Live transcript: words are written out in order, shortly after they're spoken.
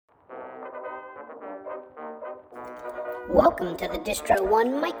Welcome to the Distro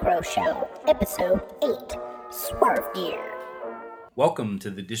 1 Micro Show, Episode 8, Swerve Gear. Welcome to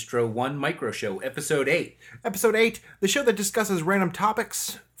the Distro 1 Micro Show, Episode 8. Episode 8, the show that discusses random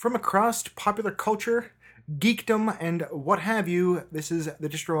topics from across popular culture, geekdom, and what have you. This is the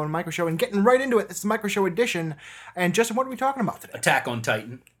Distro 1 Micro Show, and getting right into it, this is the Micro Show edition. And Justin, what are we talking about today? Attack on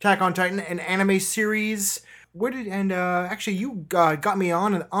Titan. Attack on Titan, an anime series. Actually, you got me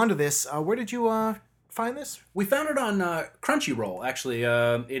onto this. Where did you find this? We found it on Crunchyroll, actually.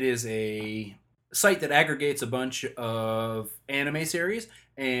 It is a site that aggregates a bunch of anime series,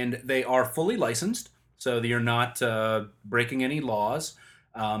 and they are fully licensed, so you're not breaking any laws.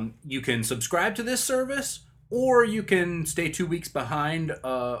 You can subscribe to this service, or you can stay 2 weeks behind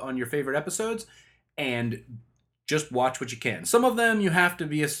on your favorite episodes, and just watch what you can. Some of them you have to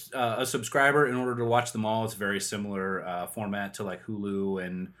be a subscriber in order to watch them all. It's a very similar format to like Hulu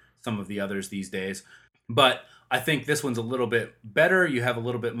and some of the others these days. But I think this one's a little bit better. You have a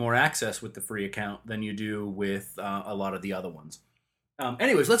little bit more access with the free account than you do with a lot of the other ones.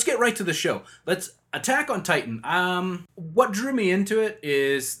 Anyways, let's get right to the show. Let's Attack on Titan. What drew me into it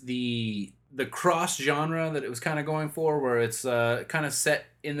is the cross genre that it was kind of going for, where it's kind of set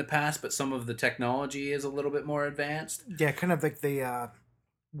in the past, but some of the technology is a little bit more advanced. Yeah, kind of like the,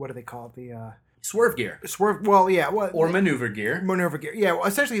 what do they call it? The Swerve gear. Swerve, well, yeah. Or maneuver gear. Maneuver gear. Yeah, well,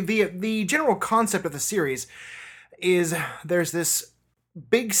 essentially the general concept of the series is there's this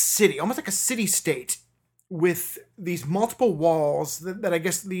big city, almost like a city-state, with these multiple walls that I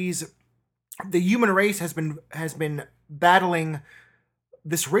guess the human race has been battling.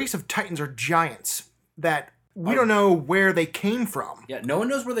 This race of Titans or giants that we don't know where they came from. Yeah, no one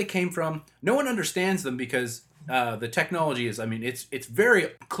knows where they came from. No one understands them because the technology is, it's very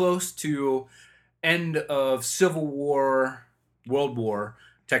close to end of Civil War, World War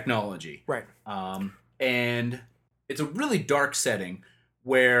technology. Right. And it's a really dark setting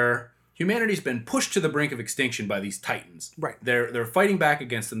where humanity's been pushed to the brink of extinction by these Titans. Right. They're fighting back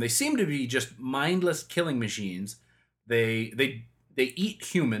against them. They seem to be just mindless killing machines. They eat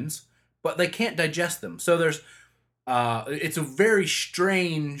humans, but they can't digest them. So there's it's a very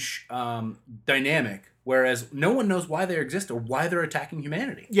strange dynamic, whereas no one knows why they exist or why they're attacking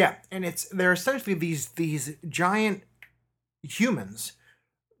humanity. Yeah, and they're essentially these giant humans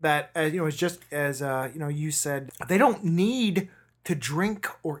that, it's just as you said, they don't need to drink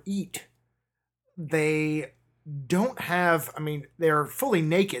or eat. They don't have, they're fully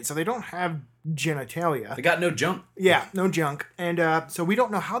naked, so they don't have genitalia. They got no junk. Yeah, no junk. And so we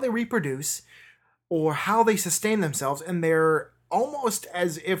don't know how they reproduce or how they sustain themselves, and they're almost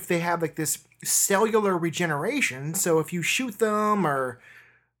as if they have like this cellular regeneration. So if you shoot them or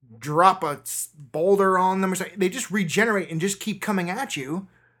drop a boulder on them or something, they just regenerate and just keep coming at you.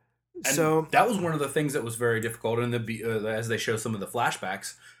 And so that was one of the things that was very difficult in as they show some of the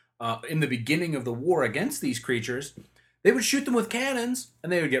flashbacks. In the beginning of the war against these creatures, they would shoot them with cannons,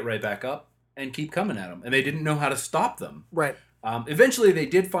 and they would get right back up and keep coming at them. And they didn't know how to stop them. Right. Eventually, they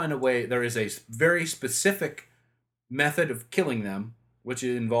did find a way. There is a very specific method of killing them, which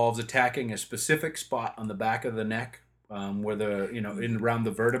involves attacking a specific spot on the back of the neck, where around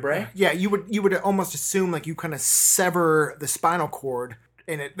the vertebrae. Yeah, you would almost assume like you kind of sever the spinal cord,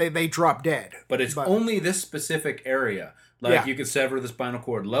 and they drop dead. But it's only this specific area. You can sever the spinal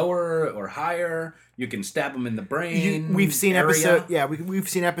cord lower or higher. You can stab them in the brain. We've seen episodes. Yeah, we've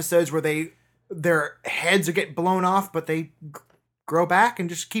seen episodes where their heads are get blown off, but they grow back and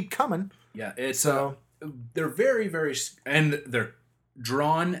just keep coming. Yeah, they're very, very, and they're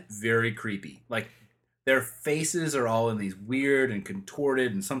drawn very creepy. Like their faces are all in these weird and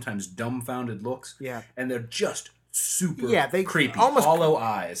contorted and sometimes dumbfounded looks. Yeah, and they're just super creepy, almost hollow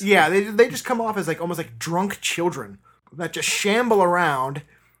eyes. Yeah, they just come off as like almost like drunk children that just shamble around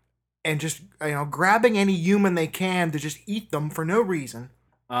and just grabbing any human they can to just eat them for no reason.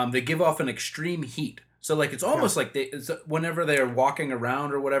 They give off an extreme heat, so like it's almost like whenever they're walking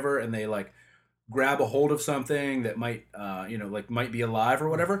around or whatever, and they like grab a hold of something that might might be alive or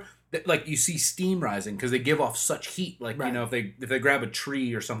whatever. Like you see steam rising because they give off such heat. Like if they grab a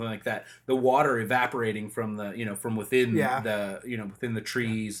tree or something like that, the water evaporating from the from within within the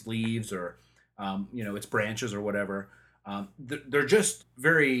trees, leaves or its branches or whatever. They're just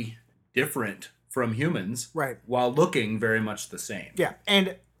very different from humans, right? While looking very much the same. Yeah,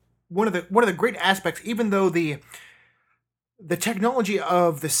 and one of the great aspects, even though the technology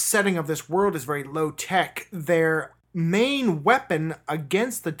of the setting of this world is very low tech, their main weapon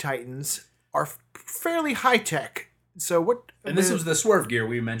against the Titans are fairly high tech. So what? And this was the swerve gear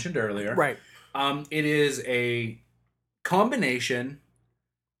we mentioned earlier, right? It is a combination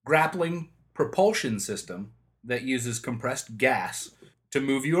grappling propulsion system that uses compressed gas to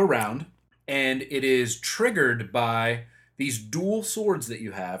move you around, and it is triggered by these dual swords that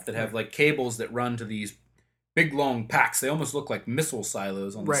you have that have like cables that run to these big long packs. They almost look like missile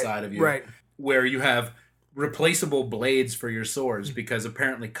silos on the side of you, right. where you have replaceable blades for your swords because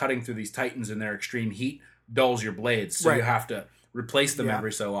apparently cutting through these titans in their extreme heat dulls your blades, so you have to replace them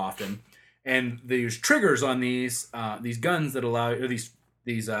every so often. And there's triggers on these guns that allow, or these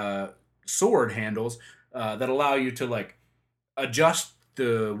sword handles that allow you to like adjust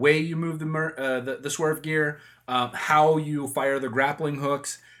the way you move the swerve gear, how you fire the grappling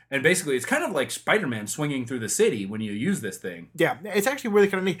hooks, and basically it's kind of like Spider-Man swinging through the city when you use this thing. Yeah, it's actually really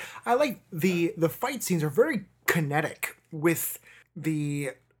kind of neat. I like the fight scenes are very kinetic with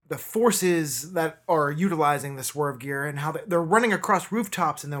the forces that are utilizing the swerve gear and how they're running across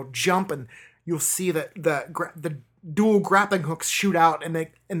rooftops and they'll jump and you'll see that the dual grappling hooks shoot out and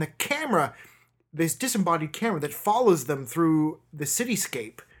the camera, this disembodied camera that follows them through the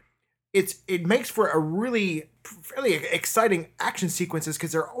cityscape. It makes for a really fairly exciting action sequences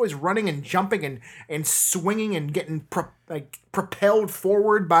because they're always running and jumping and swinging and getting propelled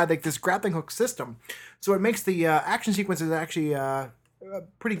forward by this grappling hook system. So it makes the action sequences actually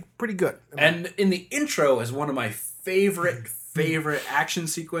pretty good. And in the intro is one of my favorite action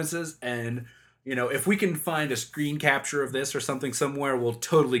sequences, and you know, if we can find a screen capture of this or something somewhere, we'll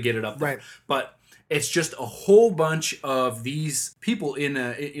totally get it up there. Right. But it's just a whole bunch of these people in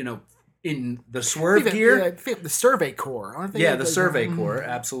the swerve gear. The Survey Corps. Aren't they? Yeah, the Survey Corps,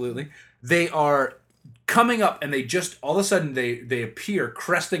 absolutely. They are coming up and they just, all of a sudden, they appear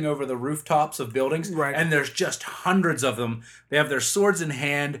cresting over the rooftops of buildings. Right. And there's just hundreds of them. They have their swords in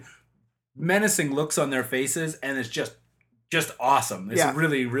hand, menacing looks on their faces, and it's just awesome. It's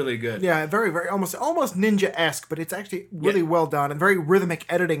really, really good. Yeah, very, very, almost ninja-esque, but it's actually really well done and very rhythmic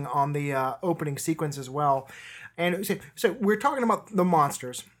editing on the opening sequence as well. And so we're talking about the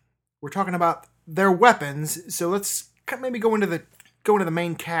monsters. We're talking about their weapons. So let's maybe go into the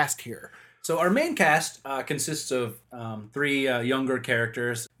main cast here. So our main cast consists of 3 younger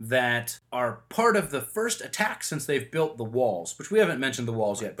characters that are part of the first attack since they've built the walls, which we haven't mentioned the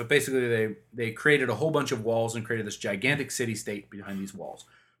walls yet, but basically they created a whole bunch of walls and created this gigantic city-state behind these walls.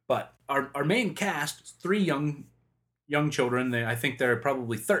 But our main cast, 3 young children. I think they're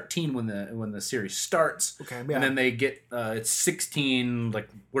probably 13 when the series starts. Okay, yeah. And then they get it's 16. Like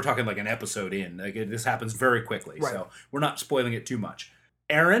we're talking like an episode in. This happens very quickly, right. So we're not spoiling it too much.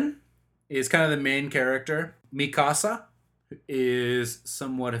 Aaron is kind of the main character. Mikasa is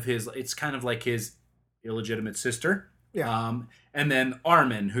somewhat of his. It's kind of like his illegitimate sister. Yeah. And then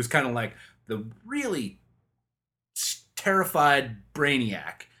Armin, who's kind of like the really terrified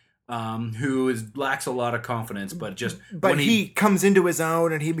brainiac. Who lacks a lot of confidence, but he comes into his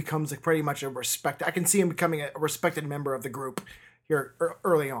own and he becomes like pretty much a respect. I can see him becoming a respected member of the group here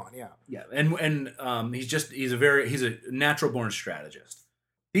early on. Yeah, and he's a natural born strategist.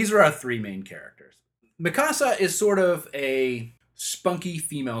 These are our 3 main characters. Mikasa is sort of a spunky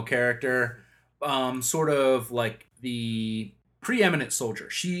female character, sort of like the preeminent soldier.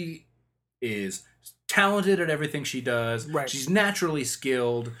 She is talented at everything she does. Right. She's naturally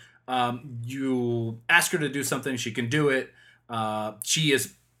skilled. You ask her to do something, she can do it. She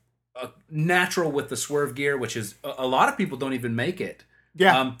is natural with the swerve gear, which is a lot of people don't even make it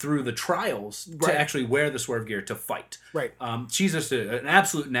through the trials to actually wear the swerve gear to fight. Right. She's just an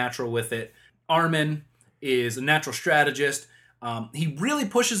absolute natural with it. Armin is a natural strategist. He really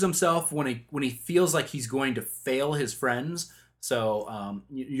pushes himself when he feels like he's going to fail his friends. So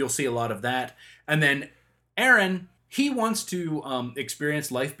you'll see a lot of that. And then Aaron, he wants to experience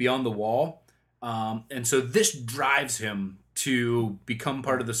life beyond the wall. And so this drives him to become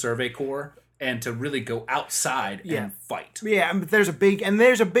part of the Survey Corps and to really go outside and fight. Yeah, but there's a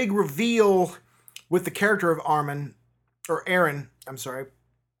big reveal with the character of Aaron, I'm sorry,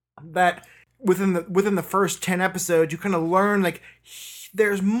 that within the first 10 episodes, you kind of learn like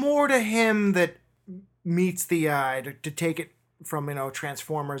there's more to him that meets the eye to take it from,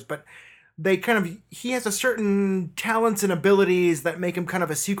 Transformers, but he has a certain talents and abilities that make him kind of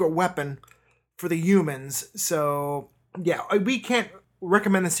a secret weapon for the humans. So yeah, we can't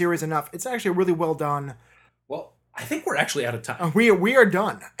recommend the series enough. It's actually really well done. Well, I think we're actually out of time. We are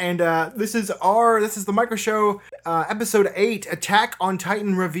done, and this is the Micro Show episode 8, Attack on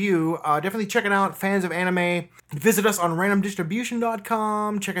Titan review. Definitely check it out, fans of anime. Visit us on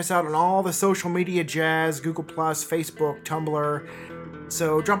randomdistribution.com. Check us out on all the social media jazz, Google+, Facebook, Tumblr.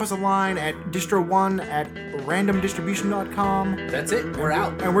 So drop us a line at distro1@randomdistribution.com. That's it. We're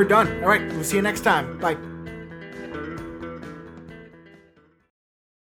out. And we're done. All right. We'll see you next time. Bye.